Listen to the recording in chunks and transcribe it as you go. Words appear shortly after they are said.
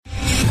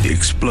the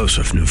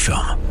explosive new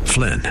film,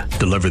 Flynn,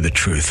 Deliver the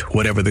Truth,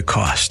 Whatever the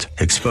Cost,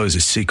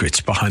 exposes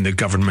secrets behind the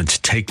government's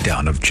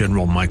takedown of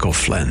General Michael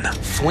Flynn.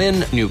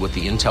 Flynn knew what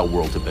the intel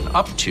world had been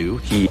up to.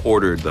 He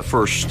ordered the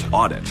first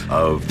audit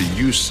of the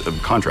use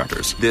of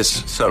contractors.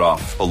 This set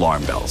off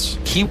alarm bells.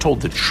 He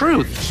told the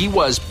truth. He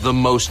was the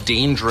most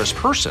dangerous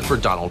person for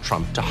Donald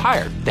Trump to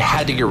hire. They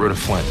had to get rid of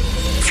Flynn.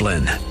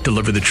 Flynn,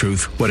 Deliver the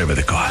Truth, Whatever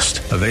the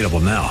Cost. Available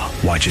now.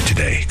 Watch it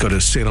today. Go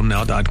to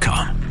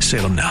salemnow.com.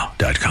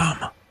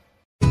 salemnow.com.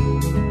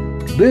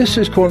 This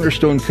is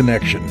Cornerstone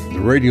Connection, the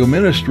radio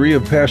ministry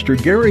of Pastor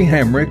Gary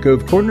Hamrick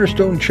of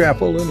Cornerstone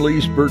Chapel in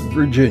Leesburg,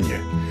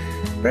 Virginia.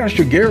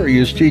 Pastor Gary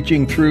is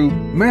teaching through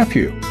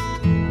Matthew. Real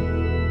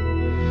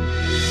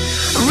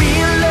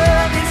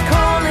love is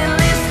calling,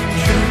 listen,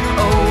 truth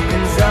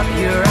opens up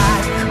your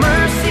eyes.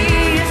 Mercy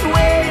is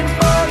waiting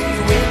for you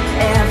with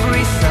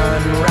every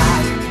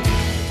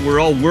sunrise. We're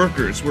all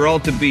workers. We're all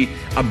to be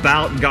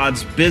about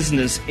God's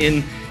business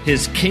in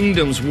His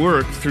kingdom's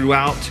work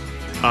throughout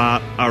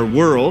our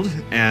world.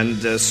 And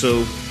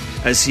so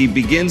as He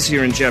begins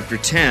here in chapter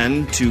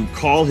 10 to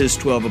call His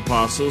 12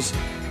 apostles,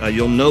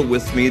 you'll note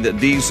with me that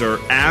these are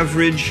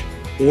average,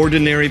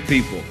 ordinary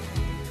people.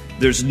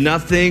 There's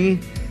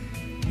nothing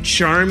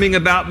charming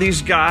about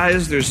these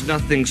guys. There's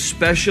nothing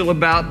special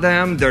about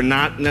them. They're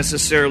not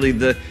necessarily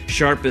the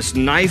sharpest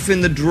knife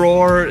in the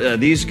drawer.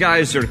 These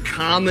guys are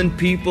common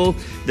people.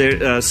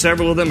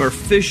 Several of them are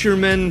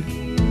fishermen.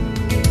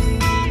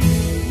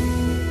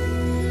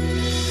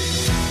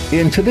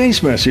 In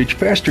today's message,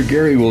 Pastor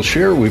Gary will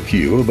share with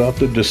you about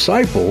the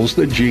disciples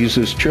that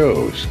Jesus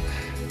chose.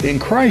 In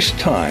Christ's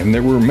time,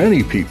 there were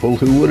many people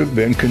who would have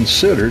been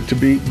considered to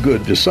be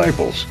good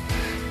disciples.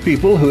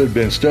 People who had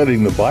been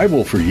studying the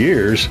Bible for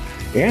years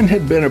and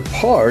had been a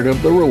part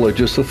of the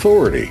religious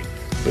authority.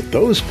 But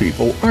those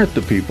people aren't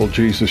the people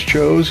Jesus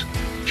chose.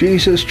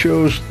 Jesus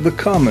chose the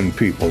common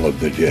people of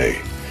the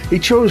day. He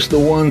chose the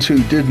ones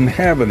who didn't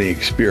have any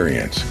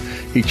experience.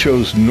 He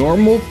chose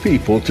normal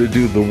people to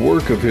do the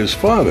work of His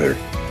Father.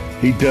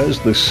 He does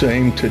the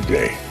same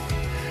today.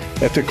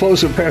 At the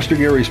close of Pastor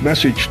Gary's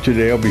message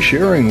today, I'll be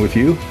sharing with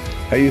you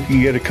how you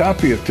can get a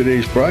copy of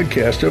today's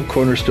broadcast of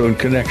Cornerstone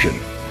Connection.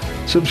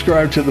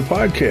 Subscribe to the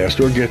podcast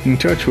or get in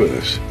touch with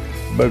us.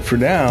 But for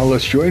now,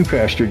 let's join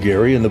Pastor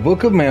Gary in the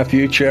book of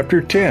Matthew,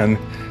 chapter 10,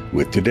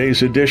 with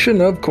today's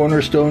edition of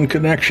Cornerstone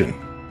Connection.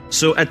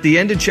 So at the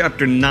end of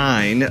chapter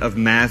 9 of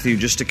Matthew,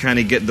 just to kind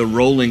of get the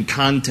rolling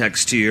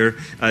context here,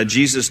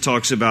 Jesus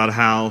talks about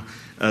how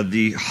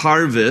the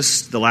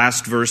harvest, the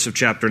last verse of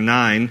chapter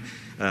 9,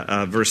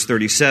 verse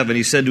 37,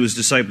 He said to His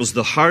disciples,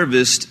 "The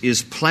harvest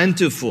is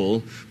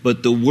plentiful,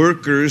 but the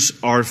workers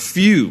are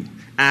few.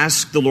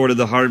 Ask the Lord of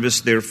the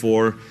harvest,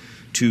 therefore,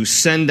 to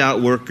send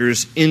out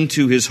workers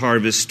into His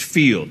harvest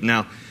field."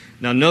 Now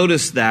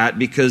notice that,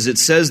 because it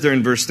says there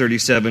in verse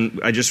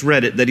 37, I just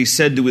read it, that He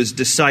said to His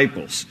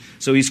disciples.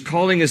 So He's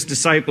calling His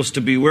disciples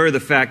to beware of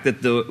the fact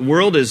that the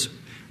world is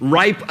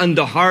ripe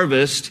unto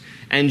harvest,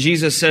 and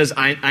Jesus says,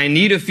 I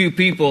need a few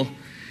people.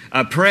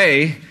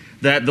 Pray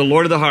that the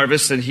Lord of the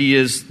harvest, and He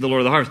is the Lord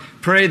of the harvest,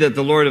 pray that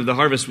the Lord of the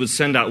harvest would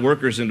send out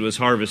workers into His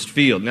harvest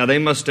field. Now, they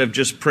must have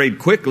just prayed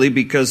quickly,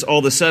 because all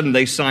of a sudden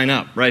they sign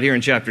up right here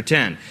in chapter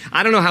 10.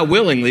 I don't know how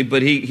willingly,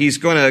 but He's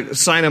going to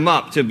sign them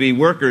up to be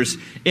workers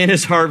in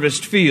His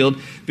harvest field,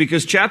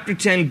 because chapter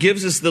 10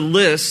 gives us the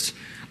list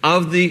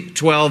of the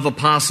 12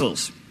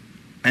 apostles,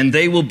 and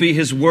they will be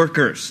His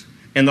workers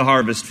in the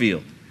harvest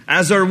field.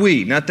 As are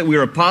we. Not that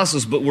we're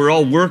apostles, but we're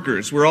all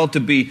workers. We're all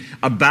to be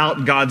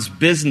about God's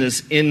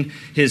business in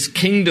His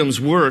kingdom's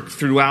work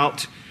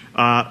throughout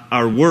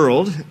our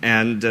world.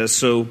 And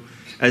so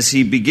as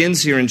He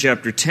begins here in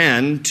chapter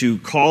 10 to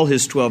call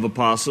His 12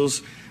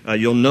 apostles,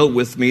 you'll note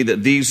with me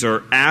that these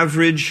are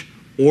average,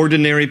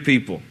 ordinary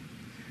people.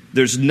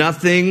 There's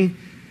nothing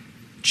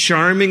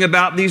charming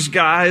about these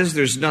guys.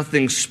 There's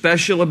nothing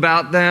special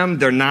about them.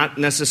 They're not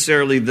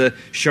necessarily the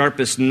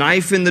sharpest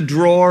knife in the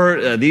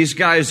drawer. These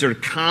guys are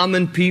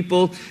common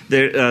people.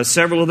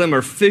 Several of them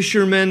are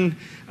fishermen,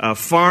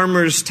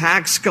 farmers,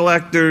 tax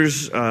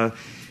collectors.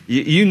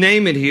 You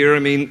name it here. I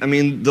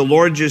mean, the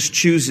Lord just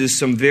chooses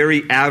some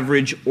very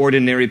average,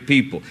 ordinary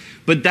people.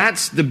 But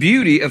that's the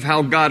beauty of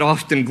how God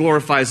often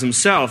glorifies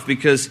Himself,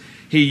 because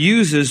He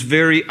uses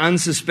very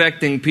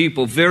unsuspecting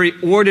people, very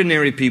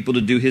ordinary people,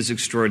 to do His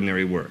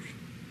extraordinary work.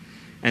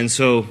 And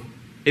so,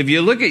 if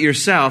you look at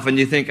yourself and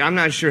you think, I'm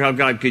not sure how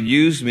God could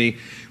use me,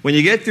 when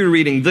you get through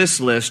reading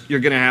this list, you're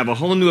going to have a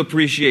whole new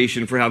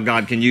appreciation for how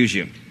God can use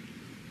you.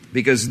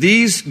 Because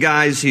these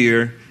guys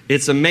here,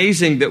 it's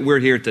amazing that we're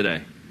here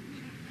today.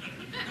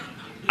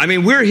 I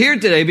mean, we're here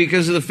today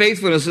because of the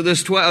faithfulness of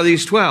these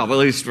 12, at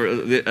least for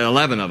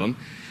 11 of them.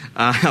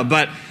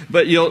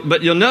 But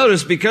you'll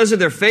notice, because of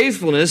their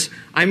faithfulness,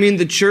 I mean,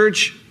 the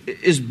church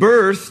is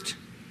birthed.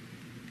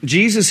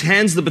 Jesus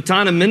hands the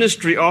baton of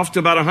ministry off to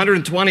about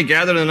 120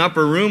 gathered in an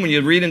upper room when you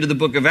read into the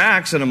book of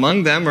Acts, and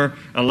among them are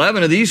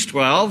 11 of these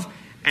 12.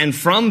 And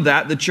from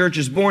that, the church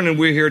is born, and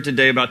we're here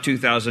today about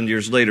 2,000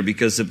 years later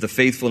because of the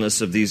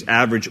faithfulness of these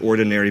average,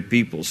 ordinary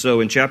people. So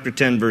in chapter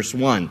 10, verse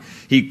 1,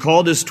 he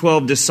called his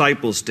 12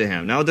 disciples to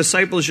him. Now, a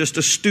disciple is just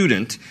a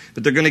student,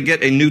 but they're going to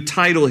get a new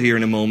title here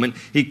in a moment.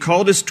 He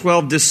called his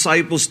 12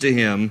 disciples to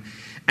him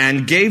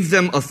and gave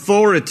them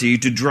authority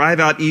to drive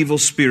out evil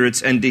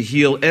spirits and to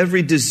heal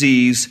every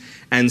disease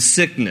and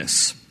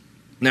sickness.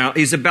 Now,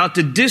 he's about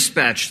to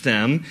dispatch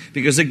them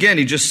because, again,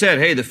 he just said,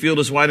 hey, the field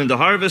is white unto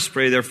harvest.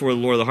 Pray, therefore, the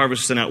Lord of the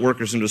harvest send out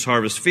workers into his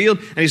harvest field.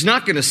 And he's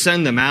not going to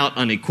send them out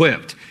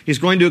unequipped. He's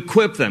going to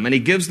equip them, and he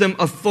gives them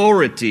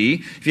authority.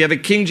 If you have a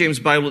King James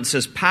Bible, it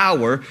says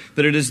power,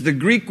 but it is the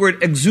Greek word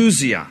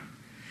exousia.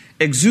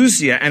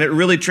 Exousia, and it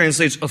really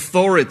translates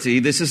authority.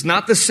 This is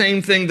not the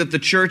same thing that the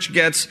church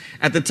gets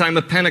at the time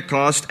of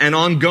Pentecost and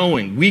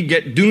ongoing. We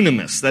get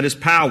dunamis, that is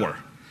power.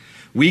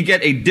 We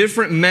get a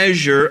different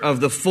measure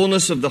of the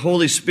fullness of the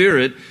Holy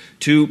Spirit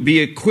to be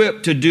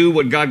equipped to do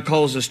what God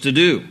calls us to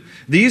do.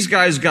 These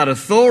guys got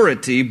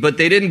authority, but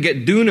they didn't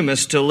get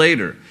dunamis till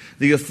later.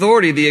 The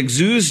authority, the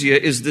exousia,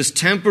 is this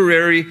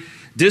temporary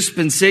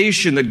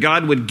dispensation that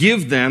God would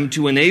give them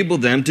to enable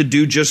them to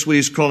do just what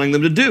he's calling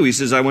them to do. He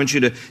says, I want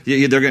you to,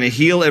 they're going to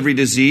heal every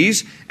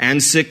disease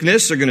and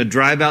sickness. They're going to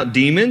drive out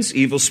demons,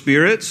 evil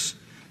spirits.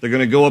 They're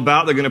going to go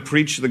about, they're going to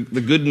preach the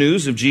good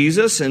news of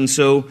Jesus. And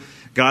so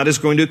God is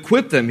going to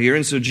equip them here.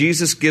 And so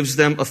Jesus gives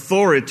them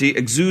authority,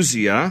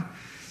 exousia,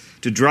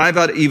 to drive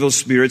out evil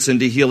spirits and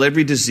to heal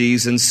every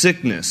disease and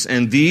sickness.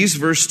 And these,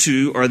 verse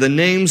 2, are the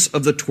names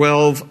of the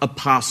 12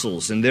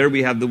 apostles. And there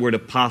we have the word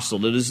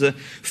apostle. It is the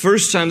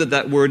first time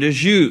that word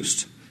is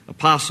used,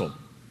 apostle.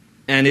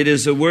 And it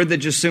is a word that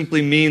just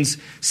simply means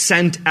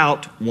sent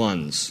out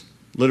ones,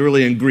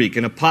 literally in Greek.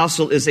 An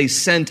apostle is a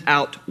sent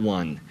out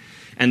one.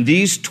 And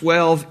these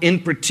 12 in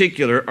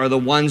particular are the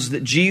ones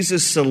that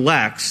Jesus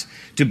selects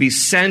to be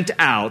sent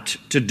out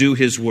to do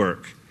his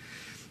work.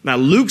 Now,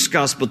 Luke's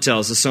gospel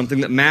tells us something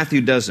that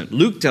Matthew doesn't.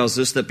 Luke tells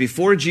us that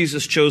before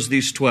Jesus chose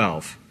these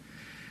 12,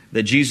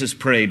 that Jesus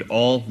prayed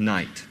all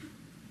night.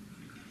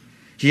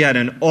 He had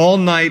an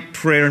all-night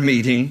prayer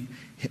meeting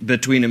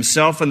between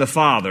himself and the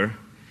Father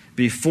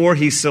before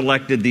he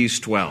selected these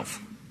 12.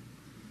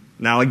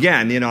 Now,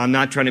 again, I'm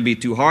not trying to be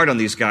too hard on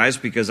these guys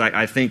because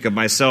I think of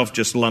myself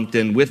just lumped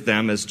in with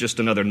them as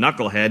just another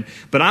knucklehead.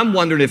 But I'm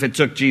wondering if it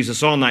took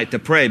Jesus all night to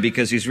pray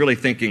because he's really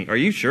thinking, are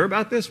you sure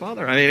about this,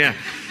 Father? I mean, yeah.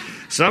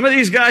 Some of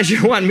these guys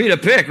you want me to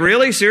pick.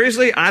 Really?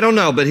 Seriously? I don't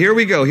know. But here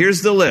we go.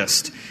 Here's the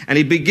list. And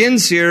he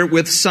begins here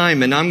with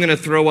Simon. I'm going to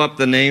throw up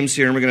the names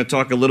here, and we're going to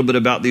talk a little bit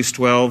about these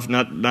 12.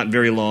 Not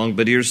very long,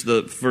 but here's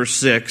the first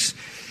 6.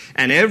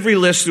 And every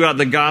list throughout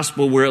the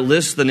gospel where it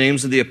lists the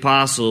names of the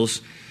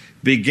apostles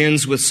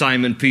begins with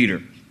Simon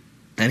Peter.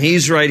 And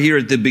he's right here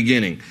at the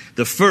beginning.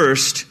 The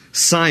first,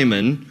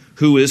 Simon,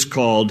 who is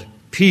called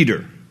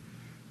Peter.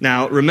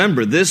 Now,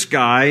 remember, this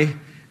guy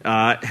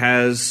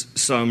has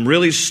some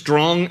really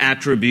strong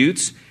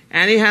attributes,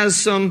 and he has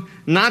some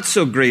not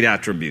so great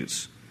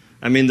attributes.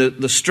 I mean,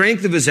 the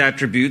strength of his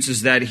attributes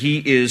is that he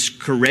is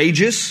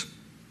courageous.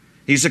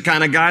 He's the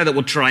kind of guy that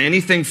will try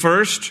anything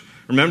first.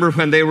 Remember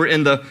when they were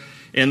in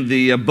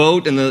the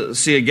boat in the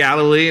Sea of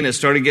Galilee, and it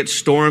started to get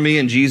stormy,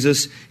 and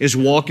Jesus is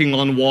walking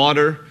on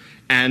water,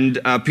 and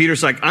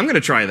Peter's like, I'm going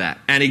to try that.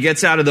 And he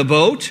gets out of the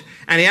boat,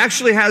 and he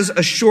actually has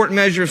a short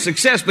measure of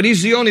success, but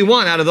he's the only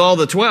one out of all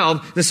the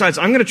 12 decides,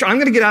 I'm going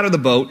to get out of the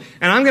boat,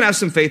 and I'm going to have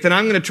some faith, and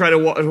I'm going to try to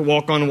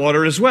walk on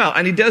water as well.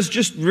 And he does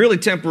just really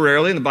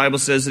temporarily, and the Bible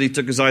says that he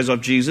took his eyes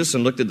off Jesus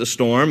and looked at the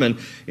storm and,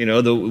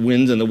 the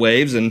winds and the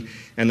waves, and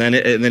then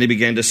he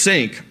began to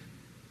sink.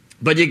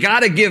 But you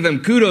got to give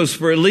him kudos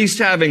for at least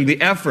having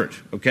the effort,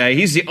 okay?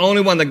 He's the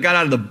only one that got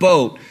out of the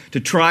boat to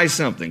try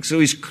something. So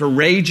he's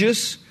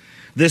courageous.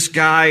 This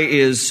guy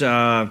is,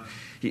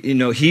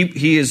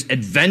 he is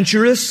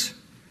adventurous.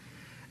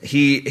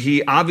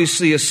 He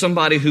obviously is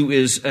somebody who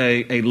is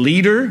a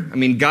leader. I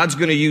mean, God's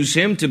going to use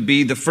him to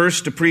be the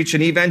first to preach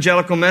an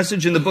evangelical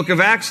message in the book of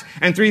Acts,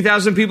 and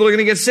 3,000 people are going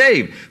to get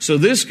saved. So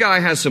this guy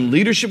has some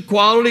leadership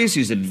qualities.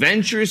 He's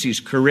adventurous. He's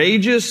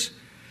courageous.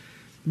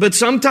 But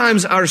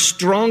sometimes our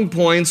strong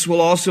points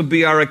will also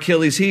be our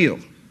Achilles heel.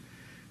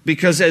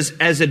 Because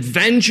as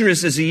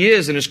adventurous as he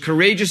is and as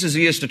courageous as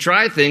he is to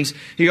try things,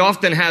 he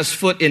often has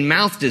foot and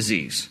mouth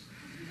disease.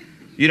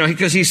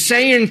 Because he's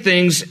saying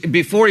things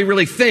before he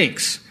really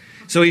thinks.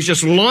 So he's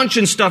just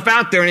launching stuff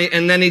out there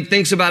and then he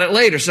thinks about it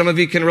later. Some of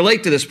you can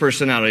relate to this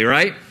personality,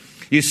 right?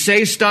 You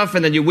say stuff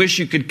and then you wish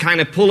you could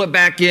kind of pull it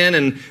back in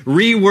and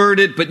reword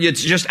it, but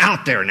it's just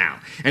out there now.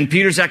 And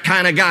Peter's that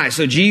kind of guy.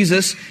 So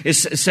Jesus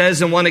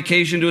says on one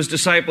occasion to his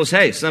disciples,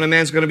 hey, Son of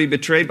Man's going to be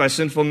betrayed by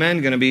sinful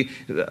men, going to be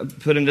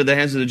put into the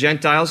hands of the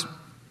Gentiles,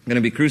 going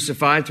to be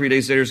crucified. 3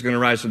 days later, he's going to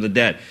rise from the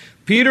dead.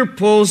 Peter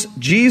pulls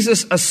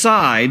Jesus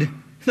aside,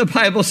 the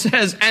Bible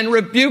says, and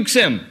rebukes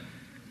him.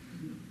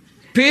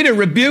 Peter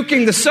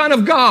rebuking the Son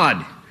of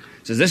God.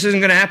 Says, this isn't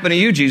going to happen to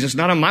you, Jesus.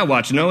 Not on my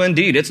watch. No,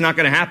 indeed. It's not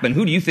going to happen.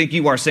 Who do you think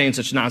you are saying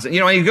such nonsense?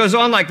 He goes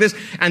on like this.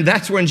 And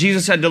that's when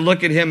Jesus had to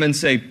look at him and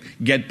say,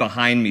 get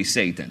behind me,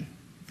 Satan.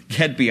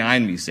 Get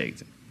behind me,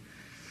 Satan.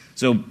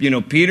 So,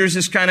 Peter's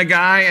this kind of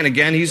guy, and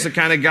again, he's the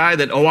kind of guy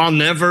that, I'll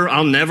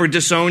never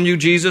disown you,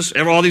 Jesus.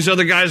 All these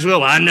other guys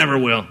will. I never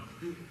will.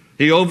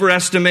 He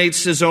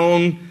overestimates his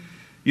own,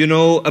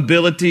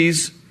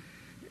 abilities,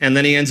 and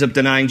then he ends up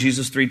denying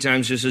Jesus 3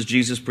 times, just as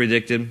Jesus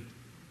predicted.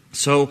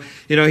 So,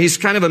 he's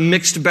kind of a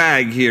mixed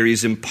bag here.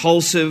 He's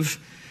impulsive,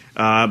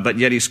 but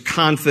yet he's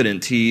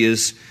confident. He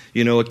is,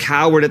 a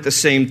coward at the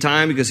same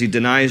time because he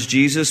denies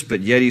Jesus,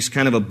 but yet he's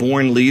kind of a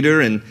born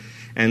leader,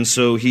 and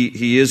so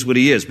he is what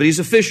he is. But he's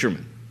a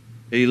fisherman.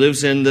 He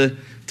lives in the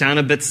town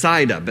of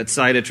Bethsaida.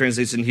 Bethsaida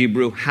translates in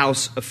Hebrew,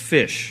 house of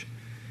fish.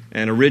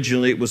 And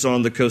originally it was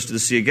on the coast of the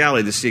Sea of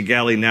Galilee. The Sea of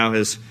Galilee now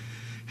has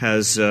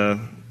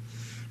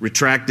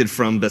retracted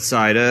from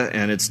Bethsaida,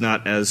 and it's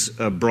not as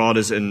broad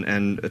as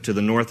and to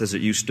the north as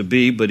it used to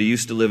be. But he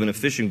used to live in a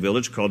fishing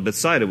village called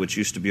Bethsaida, which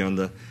used to be on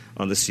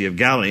the Sea of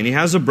Galilee. And he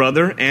has a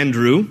brother,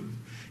 Andrew.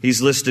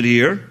 He's listed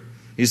here.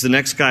 He's the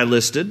next guy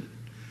listed.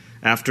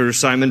 After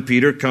Simon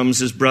Peter comes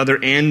his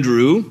brother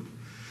Andrew.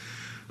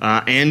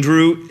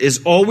 Andrew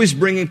is always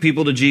bringing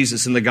people to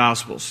Jesus in the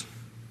Gospels.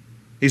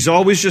 He's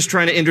always just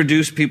trying to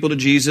introduce people to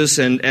Jesus,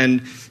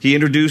 and he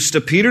introduced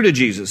Peter to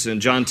Jesus.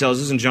 And John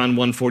tells us in John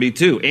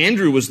 1:42,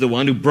 Andrew was the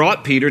one who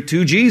brought Peter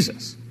to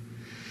Jesus.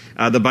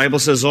 The Bible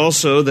says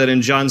also that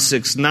in John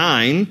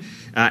 6:9,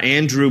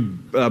 Andrew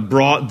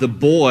brought the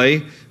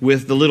boy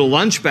with the little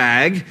lunch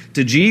bag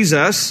to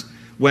Jesus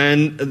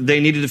when they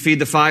needed to feed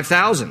the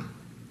 5,000.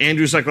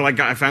 Andrew's like,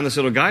 I found this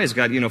little guy. He's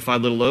got,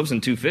 5 little loaves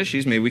and 2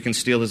 fishies. Maybe we can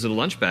steal his little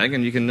lunch bag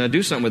and you can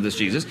do something with this,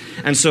 Jesus.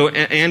 And so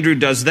Andrew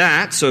does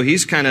that. So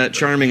he's kind of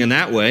charming in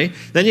that way.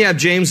 Then you have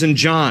James and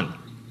John.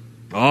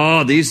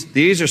 Oh,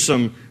 these are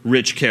some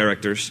rich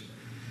characters.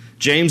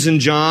 James and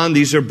John,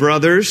 these are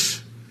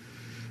brothers.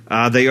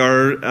 They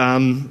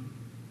are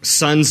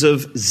sons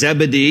of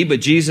Zebedee, but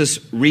Jesus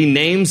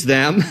renames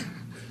them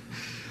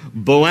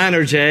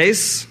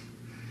Boanerges.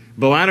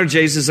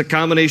 Boanerges is a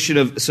combination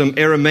of some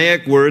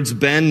Aramaic words,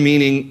 ben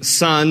meaning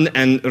son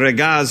and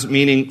regaz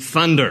meaning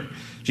thunder.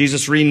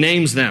 Jesus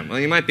renames them. Well,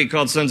 you might be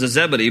called sons of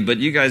Zebedee, but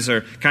you guys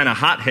are kind of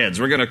hotheads.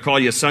 We're going to call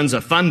you sons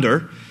of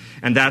thunder,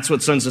 and that's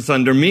what sons of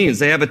thunder means.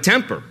 They have a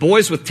temper.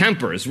 Boys with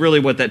temper is really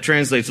what that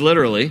translates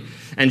literally.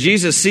 And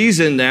Jesus sees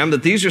in them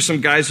that these are some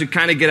guys who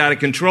kind of get out of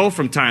control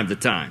from time to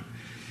time.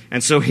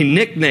 And so he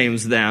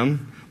nicknames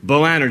them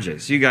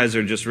Boanerges. You guys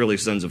are just really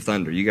sons of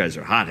thunder. You guys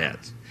are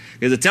hotheads.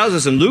 Because it tells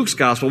us in Luke's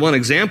gospel, one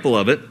example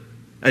of it,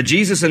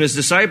 Jesus and his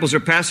disciples are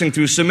passing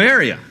through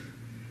Samaria.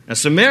 Now,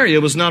 Samaria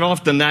was not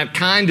often that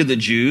kind to the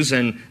Jews,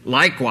 and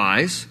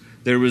likewise,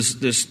 there was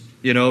this,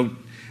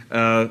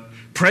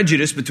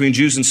 prejudice between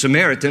Jews and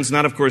Samaritans,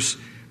 not, of course,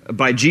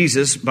 by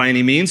Jesus by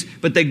any means,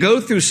 but they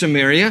go through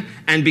Samaria,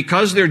 and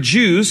because they're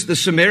Jews, the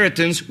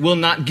Samaritans will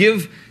not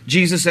give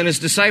Jesus and his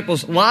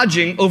disciples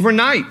lodging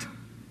overnight.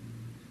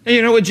 And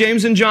you know what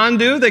James and John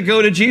do? They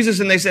go to Jesus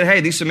and they said,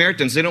 hey, these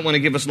Samaritans, they don't want to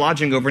give us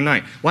lodging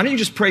overnight. Why don't you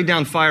just pray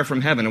down fire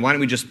from heaven, and why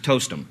don't we just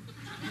toast them?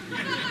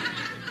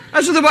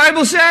 That's what the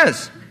Bible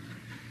says.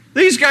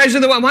 These guys are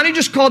the one. Why don't you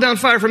just call down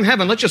fire from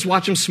heaven? Let's just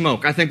watch them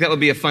smoke. I think that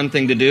would be a fun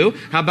thing to do.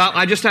 How about,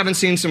 I just haven't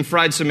seen some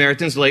fried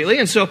Samaritans lately,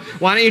 and so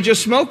why don't you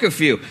just smoke a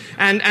few?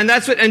 And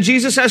that's what, and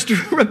Jesus has to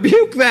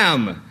rebuke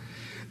them.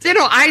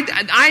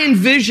 I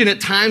envision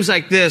at times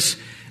like this,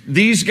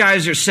 these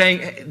guys are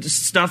saying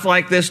stuff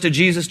like this to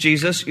Jesus.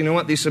 Jesus, you know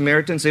what? These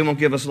Samaritans, they won't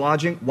give us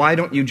lodging. Why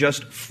don't you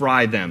just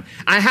fry them?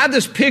 I have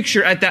this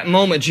picture at that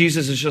moment.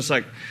 Jesus is just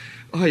like,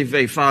 oh,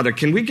 hey, Father,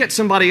 can we get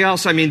somebody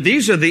else? I mean,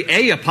 these are the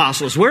A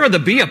apostles. Where are the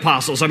B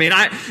apostles? I mean,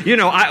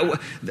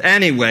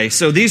 anyway,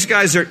 so these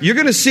guys you're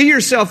going to see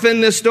yourself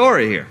in this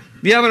story here.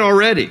 If you haven't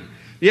already. If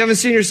you haven't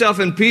seen yourself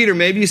in Peter,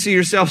 maybe you see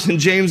yourselves in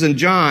James and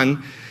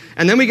John.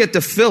 And then we get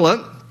to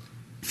Philip.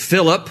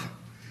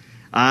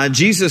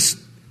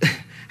 Jesus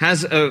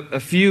has a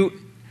few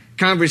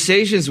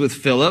conversations with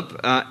Philip.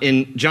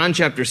 In John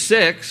chapter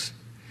 6,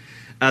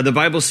 the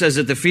Bible says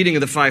at the feeding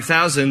of the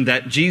 5,000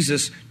 that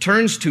Jesus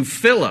turns to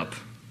Philip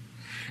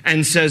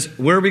and says,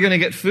 where are we going to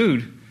get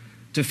food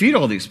to feed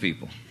all these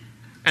people?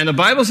 And the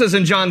Bible says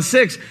in John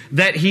 6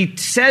 that he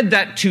said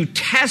that to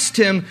test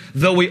him,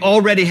 though we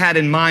already had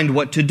in mind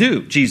what to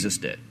do. Jesus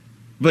did.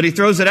 But he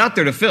throws it out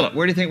there to Philip.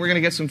 Where do you think we're going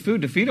to get some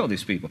food to feed all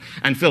these people?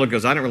 And Philip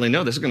goes, I don't really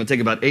know. This is going to take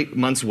about 8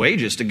 months'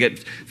 wages to get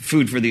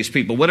food for these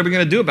people. What are we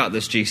going to do about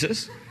this,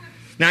 Jesus?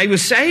 Now, he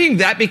was saying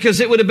that because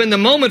it would have been the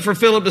moment for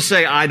Philip to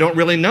say, I don't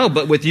really know,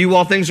 but with you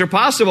all things are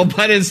possible.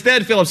 But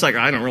instead, Philip's like,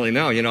 I don't really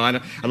know.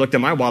 I looked at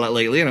my wallet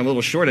lately and I'm a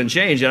little short in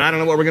change and I don't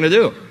know what we're going to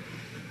do.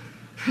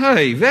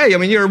 Hey,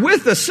 you're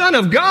with the Son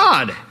of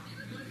God.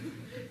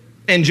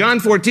 In John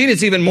 14,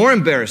 it's even more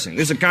embarrassing.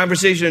 There's a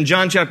conversation in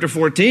John chapter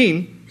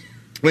 14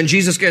 when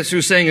Jesus gets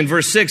through saying in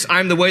verse 6,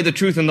 I'm the way, the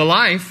truth, and the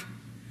life.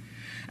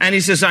 And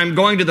he says, I'm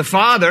going to the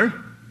Father.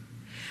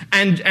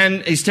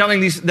 And he's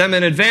telling them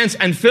in advance.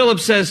 And Philip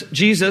says,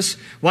 Jesus,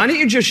 why don't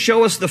you just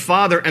show us the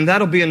Father and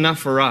that'll be enough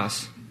for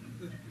us?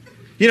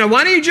 Why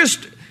don't you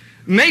just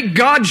make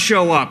God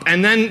show up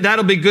and then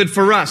that'll be good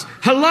for us?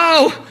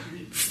 Hello,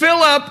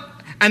 Philip,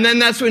 And then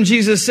that's when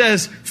Jesus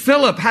says,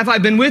 Philip, have I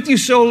been with you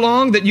so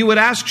long that you would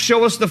ask,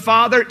 show us the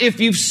Father? If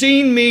you've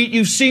seen me,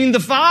 you've seen the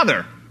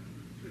Father.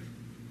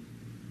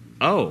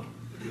 Oh.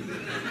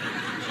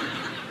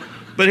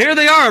 But here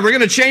they are. We're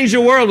going to change the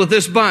world with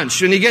this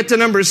bunch. When you get to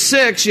number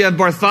 6, you have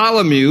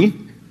Bartholomew.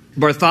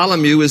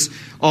 Bartholomew is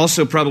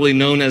also probably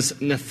known as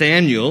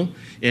Nathaniel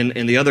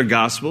in the other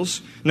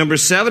Gospels. Number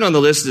 7 on the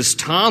list is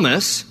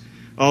Thomas,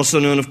 also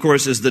known, of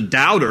course, as the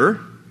Doubter.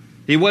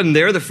 He wasn't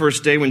there the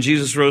first day when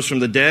Jesus rose from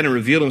the dead and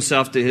revealed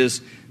himself to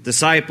his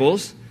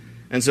disciples.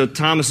 And so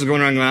Thomas is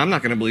going around going, I'm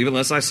not going to believe it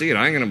unless I see it.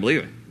 I ain't going to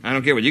believe it. I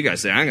don't care what you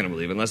guys say. I ain't going to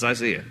believe it unless I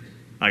see it.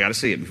 I got to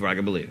see it before I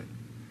can believe it.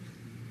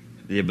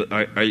 Yeah,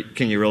 but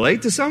can you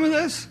relate to some of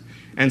this?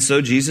 And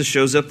so Jesus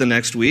shows up the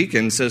next week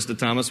and says to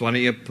Thomas, why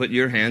don't you put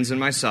your hands in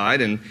my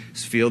side and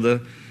feel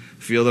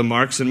the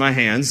marks in my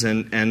hands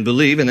and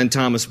believe. And then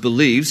Thomas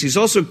believes. He's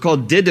also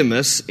called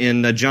Didymus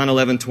in John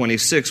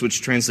 11:26,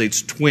 which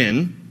translates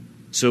twin.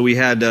 So we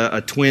had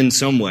a twin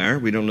somewhere.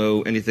 We don't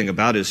know anything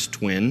about his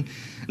twin.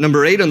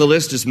 Number 8 on the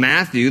list is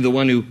Matthew, the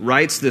one who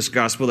writes this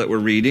gospel that we're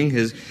reading.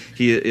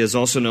 He is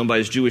also known by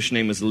his Jewish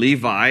name as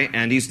Levi,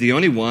 and he's the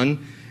only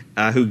one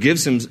who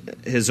gives him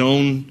his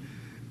own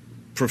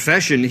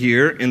profession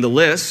here in the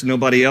list.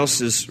 Nobody else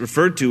is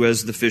referred to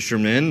as the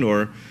fisherman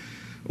or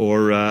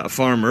a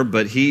farmer,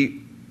 but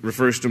he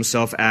refers to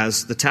himself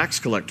as the tax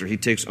collector. He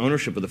takes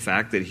ownership of the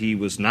fact that he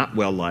was not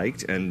well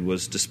liked and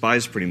was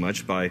despised pretty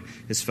much by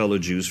his fellow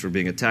Jews for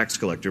being a tax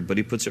collector, but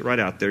he puts it right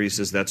out there. He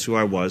says, that's who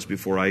I was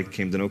before I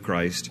came to know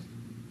Christ.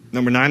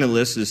 Number 9 on the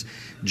list is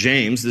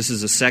James. This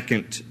is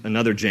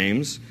another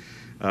James.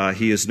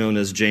 He is known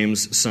as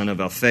James, son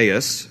of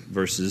Alphaeus,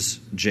 versus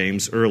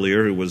James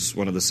earlier, who was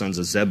one of the sons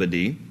of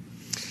Zebedee.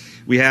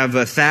 We have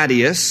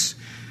Thaddeus.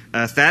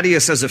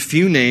 Thaddeus has a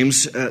few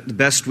names, the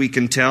best we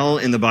can tell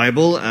in the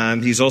Bible.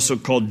 He's also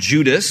called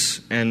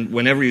Judas, and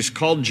whenever he's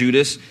called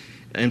Judas,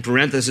 in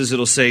parentheses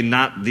it'll say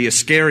not the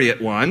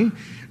Iscariot one.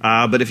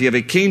 But if you have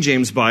a King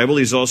James Bible,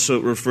 he's also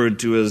referred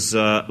to as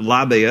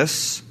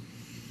Labius.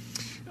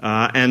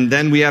 And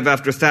then we have,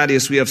 after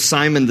Thaddeus, we have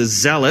Simon the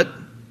Zealot.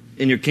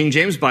 In your King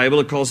James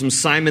Bible, it calls him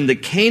Simon the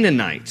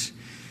Canaanite.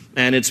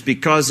 And it's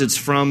because it's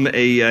from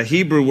a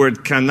Hebrew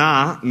word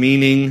kana,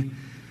 meaning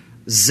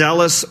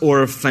zealous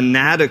or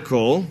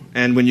fanatical.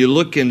 And when you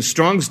look in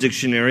Strong's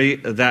dictionary,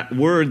 that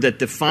word that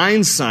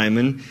defines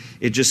Simon,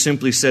 it just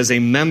simply says a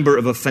member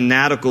of a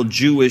fanatical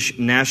Jewish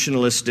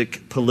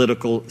nationalistic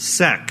political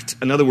sect.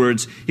 In other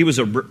words, he was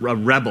a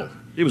rebel.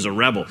 He was a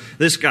rebel.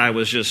 This guy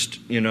was just,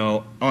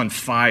 on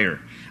fire.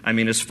 I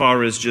mean, as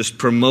far as just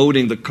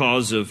promoting the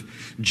cause of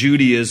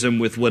Judaism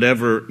with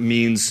whatever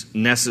means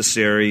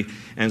necessary.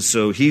 And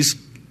so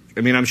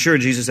I'm sure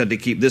Jesus had to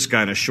keep this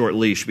guy on a short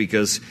leash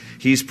because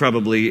he's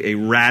probably a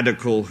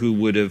radical who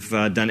would have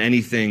done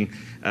anything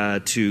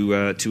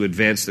to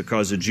advance the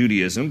cause of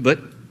Judaism. But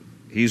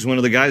he's one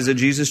of the guys that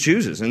Jesus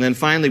chooses. And then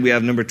finally, we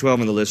have number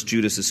 12 on the list,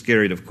 Judas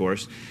Iscariot, of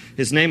course.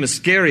 His name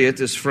Iscariot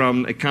is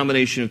from a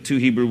combination of two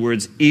Hebrew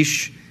words,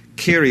 Ish,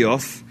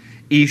 Kirioth.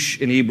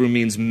 Ish in Hebrew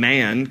means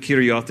man.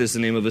 Kirioth is the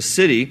name of a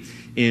city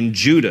in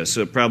Judah.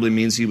 So it probably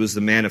means he was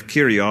the man of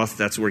Kirioth.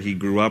 That's where he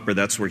grew up, or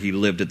that's where he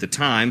lived at the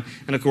time.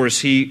 And of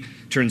course, he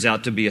turns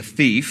out to be a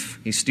thief.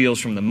 He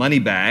steals from the money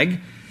bag,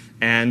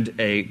 and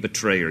a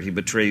betrayer. He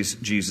betrays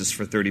Jesus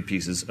for 30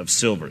 pieces of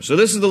silver. So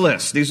this is the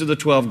list. These are the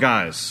 12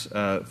 guys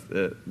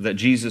that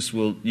Jesus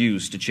will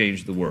use to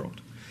change the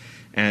world.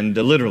 And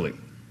literally,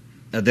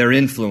 their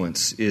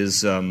influence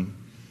is an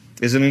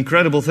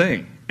incredible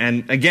thing.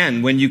 And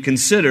again, when you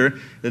consider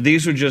that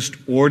these were just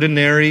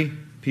ordinary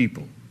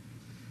people,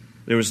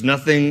 there was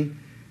nothing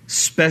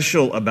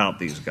special about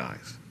these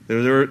guys. They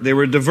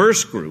were a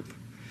diverse group,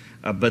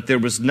 but there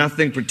was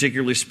nothing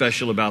particularly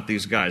special about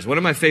these guys. One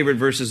of my favorite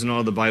verses in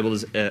all of the Bible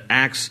is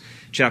Acts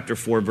chapter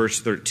 4,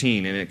 verse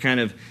 13, and it kind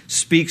of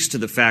speaks to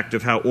the fact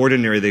of how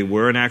ordinary they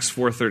were. In Acts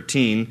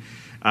 4:13,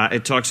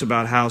 it talks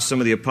about how some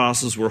of the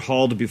apostles were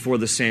hauled before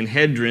the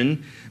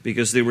Sanhedrin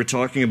because they were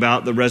talking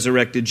about the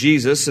resurrected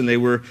Jesus, and they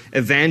were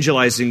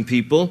evangelizing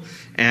people.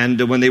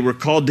 And when they were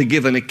called to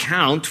give an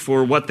account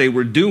for what they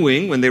were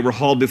doing, when they were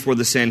hauled before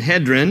the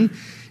Sanhedrin,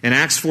 in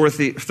Acts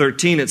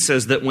 4:13 it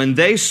says that when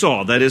they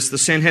saw, that is the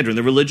Sanhedrin,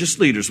 the religious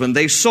leaders, when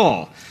they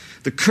saw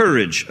the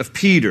courage of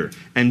Peter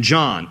and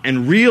John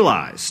and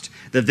realized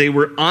that they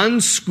were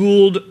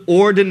unschooled,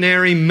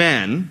 ordinary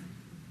men,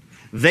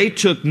 they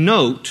took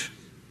note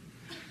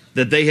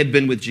that they had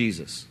been with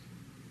Jesus.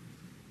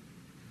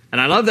 And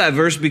I love that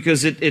verse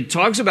because it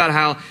talks about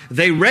how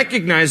they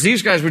recognized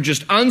these guys were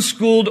just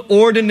unschooled,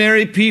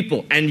 ordinary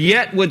people. And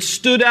yet what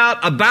stood out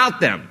about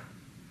them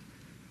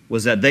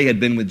was that they had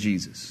been with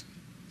Jesus.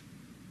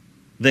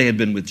 They had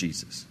been with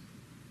Jesus.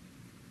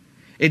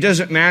 It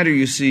doesn't matter,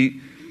 you see,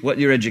 what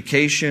your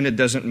education, it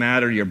doesn't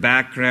matter your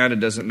background,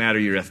 it doesn't matter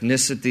your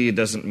ethnicity, it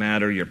doesn't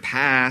matter your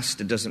past,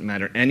 it doesn't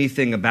matter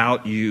anything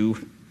about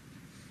you.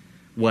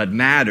 What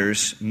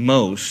matters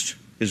most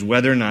is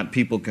whether or not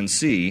people can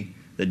see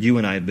that you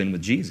and I have been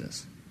with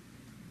Jesus.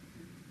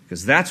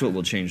 Because that's what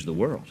will change the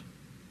world.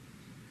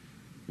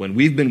 when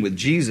we've been with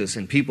Jesus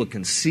and people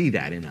can see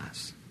that in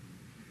us.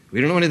 We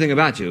don't know anything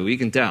about you. We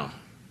can tell.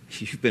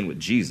 You've been with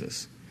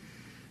Jesus.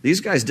 These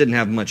guys didn't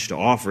have much to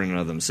offer in and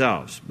of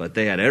themselves, but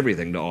they had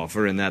everything to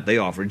offer in that they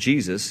offered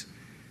Jesus,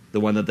 the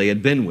one that they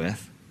had been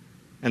with,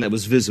 and that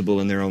was visible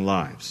in their own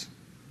lives.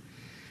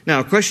 Now,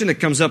 a question that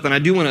comes up, and I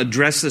do want to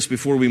address this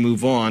before we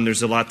move on.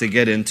 There's a lot to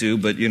get into,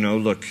 but,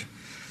 look,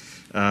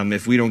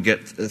 if we don't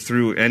get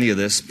through any of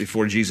this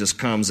before Jesus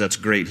comes, that's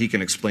great. He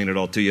can explain it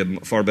all to you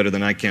far better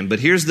than I can. But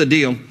here's the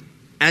deal.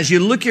 As you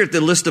look here at the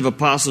list of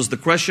apostles, the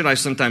question I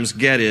sometimes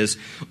get is,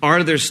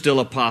 are there still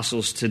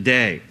apostles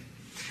today?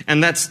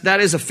 And that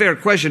is a fair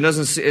question.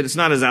 It's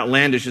not as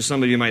outlandish as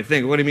some of you might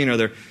think. What do you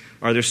mean,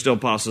 are there still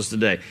apostles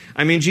today?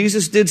 I mean,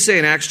 Jesus did say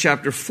in Acts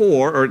chapter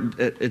 4, or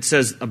it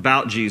says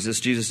about Jesus.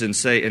 Jesus didn't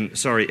say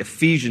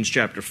Ephesians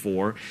chapter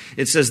 4.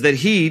 It says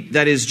that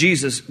that is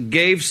Jesus,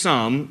 gave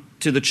some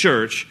to the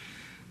church,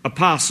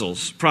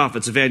 apostles,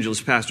 prophets,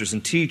 evangelists, pastors,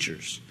 and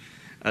teachers.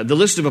 The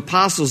list of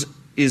apostles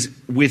is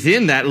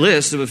within that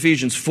list of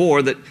Ephesians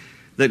 4 that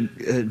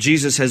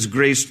Jesus has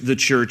graced the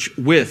church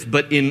with.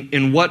 But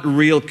in what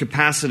real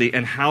capacity,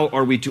 and how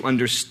are we to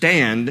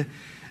understand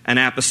an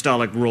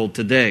apostolic role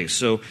today?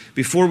 So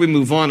before we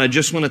move on, I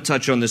just want to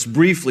touch on this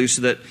briefly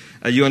so that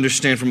you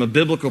understand from a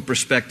biblical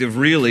perspective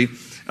really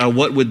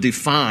what would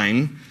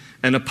define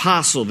an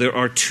apostle. There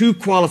are two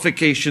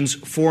qualifications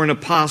for an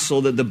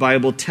apostle that the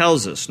Bible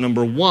tells us.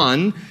 Number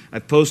one,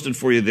 I've posted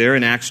for you there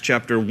in Acts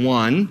chapter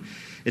 1.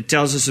 It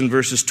tells us in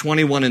verses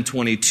 21 and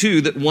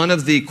 22 that one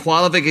of the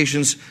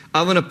qualifications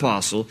of an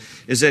apostle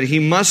is that he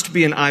must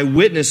be an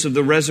eyewitness of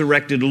the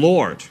resurrected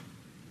Lord.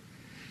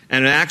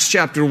 And in Acts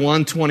chapter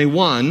 1,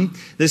 21,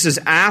 this is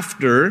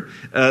after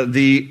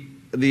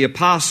the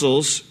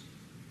apostles,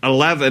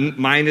 11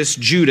 minus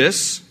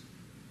Judas,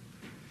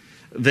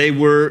 they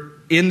were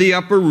in the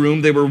upper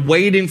room. They were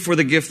waiting for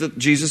the gift that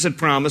Jesus had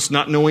promised,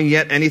 not knowing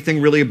yet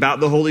anything really about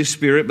the Holy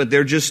Spirit, but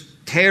they're just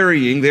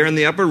tarrying there in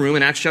the upper room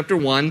in Acts chapter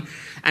 1.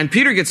 And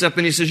Peter gets up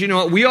and he says, you know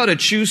what, we ought to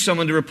choose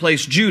someone to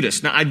replace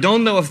Judas. Now, I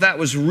don't know if that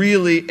was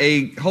really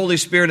a Holy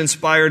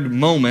Spirit-inspired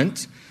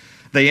moment.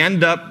 They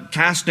end up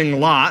casting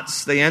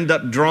lots. They end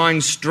up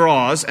drawing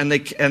straws, and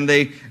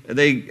they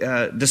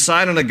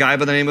decide on a guy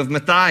by the name of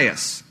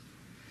Matthias.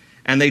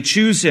 And they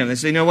choose him. They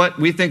say, you know what,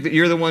 we think that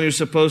you're the one who's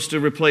supposed to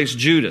replace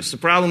Judas. The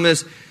problem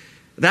is,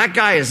 that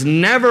guy is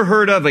never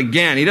heard of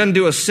again. He doesn't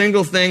do a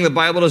single thing. The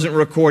Bible doesn't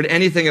record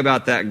anything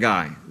about that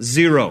guy.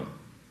 Zero.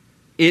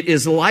 It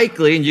is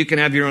likely, and you can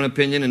have your own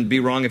opinion and be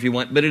wrong if you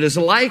want, but it is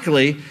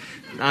likely,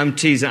 I'm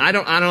teasing, I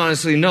don't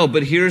honestly know,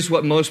 but here's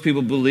what most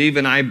people believe,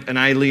 and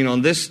I lean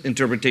on this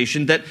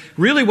interpretation, that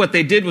really what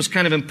they did was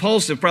kind of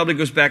impulsive. Probably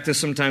goes back to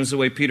sometimes the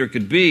way Peter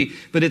could be,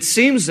 but it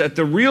seems that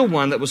the real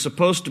one that was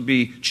supposed to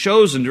be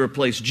chosen to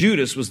replace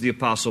Judas was the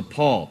Apostle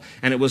Paul,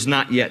 and it was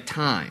not yet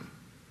time.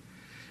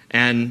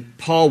 And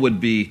Paul would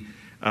be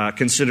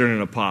considered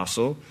an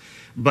apostle.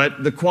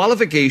 But the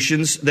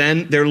qualifications,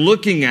 then, they're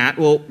looking at,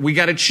 well, we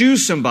got to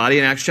choose somebody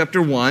in Acts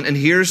chapter 1, and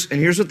here's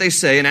what they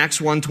say in Acts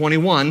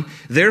 1:21.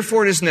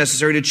 Therefore it is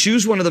necessary to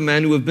choose one of the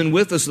men who have been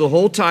with us the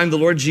whole time the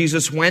Lord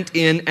Jesus went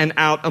in and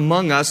out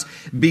among us,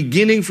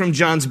 beginning from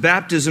John's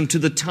baptism to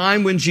the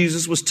time when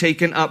Jesus was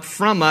taken up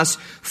from us,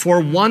 for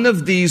one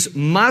of these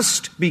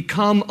must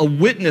become a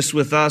witness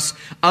with us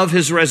of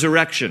his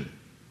resurrection.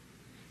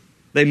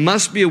 They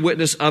must be a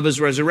witness of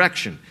his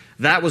resurrection.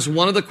 That was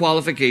one of the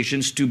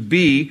qualifications to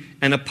be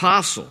an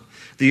apostle.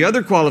 The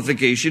other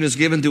qualification is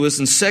given to us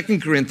in 2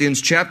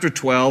 Corinthians chapter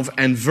 12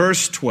 and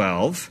verse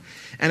 12.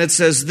 And it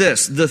says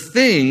this, the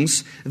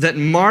things that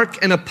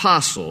mark an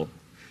apostle,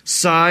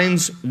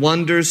 signs,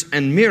 wonders,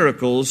 and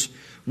miracles,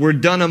 were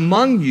done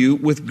among you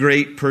with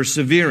great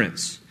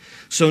perseverance.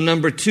 So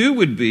number 2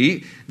 would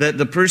be that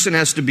the person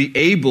has to be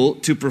able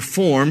to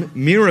perform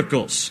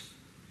miracles.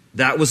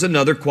 That was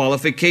another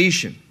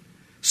qualification.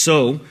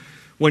 So,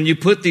 when you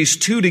put these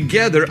two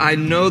together, I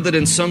know that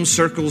in some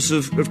circles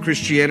of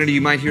Christianity,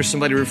 you might hear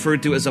somebody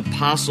referred to as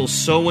apostle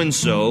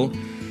so-and-so.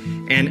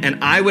 And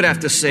I would have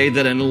to say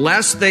that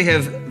unless they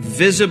have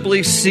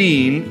visibly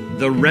seen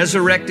the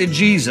resurrected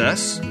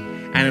Jesus,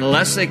 and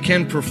unless they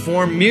can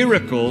perform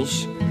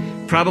miracles,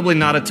 probably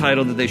not a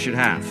title that they should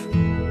have.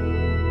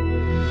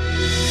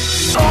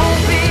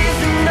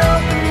 Open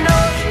up an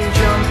ocean,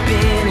 jump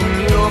in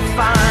and you'll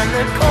find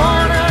the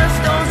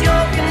cornerstones,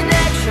 your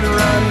connection,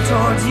 run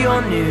towards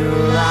your new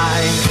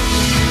life.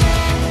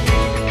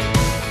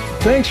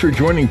 Thanks for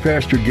joining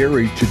Pastor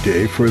Gary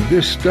today for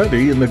this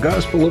study in the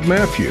Gospel of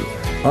Matthew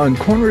on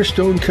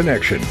Cornerstone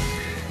Connection.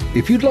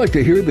 If you'd like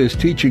to hear this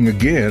teaching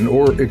again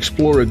or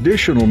explore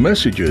additional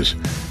messages,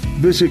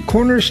 visit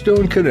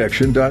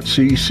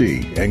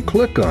cornerstoneconnection.cc and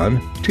click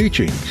on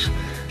Teachings.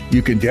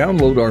 You can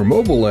download our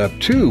mobile app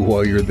too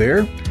while you're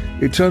there.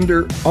 It's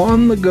under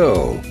On the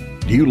Go.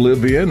 Do you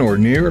live in or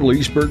near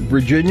Leesburg,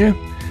 Virginia?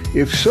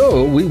 If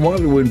so, we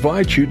want to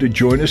invite you to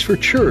join us for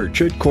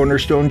church at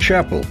Cornerstone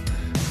Chapel.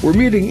 We're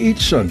meeting each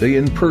Sunday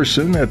in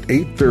person at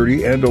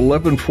 8:30 and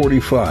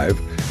 11:45,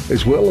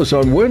 as well as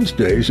on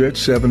Wednesdays at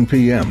 7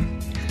 p.m.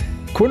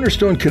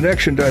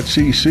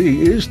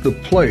 CornerstoneConnection.cc is the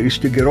place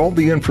to get all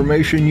the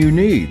information you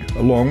need,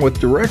 along with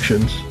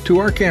directions to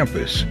our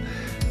campus.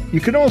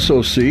 You can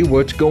also see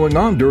what's going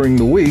on during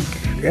the week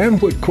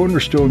and what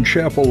Cornerstone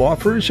Chapel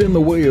offers in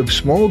the way of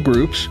small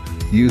groups,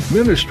 youth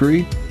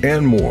ministry,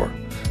 and more.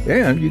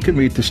 And you can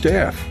meet the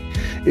staff.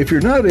 If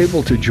you're not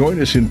able to join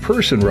us in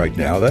person right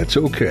now, that's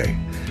okay.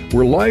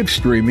 We're live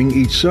streaming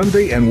each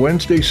Sunday and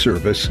Wednesday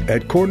service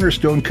at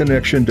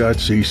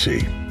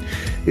CornerstoneConnection.cc.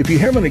 If you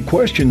have any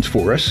questions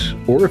for us,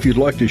 or if you'd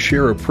like to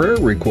share a prayer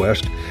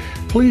request,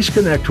 please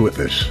connect with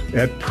us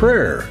at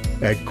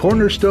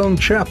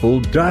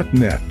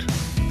prayer@cornerstonechapel.net.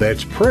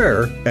 That's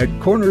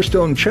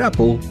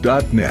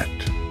prayer@cornerstonechapel.net.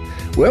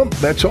 Well,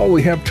 that's all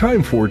we have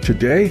time for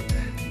today.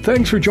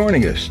 Thanks for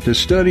joining us to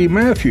study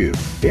Matthew,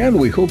 and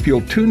we hope you'll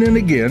tune in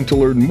again to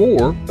learn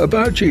more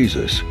about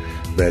Jesus.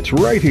 That's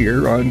right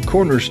here on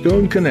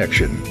Cornerstone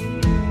Connection.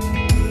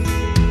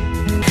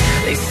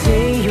 They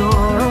say you're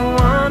a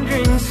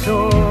wandering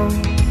soul,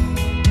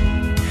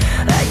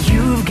 that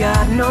you've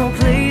got no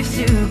place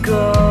to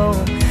go,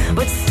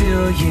 but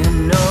still you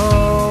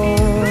know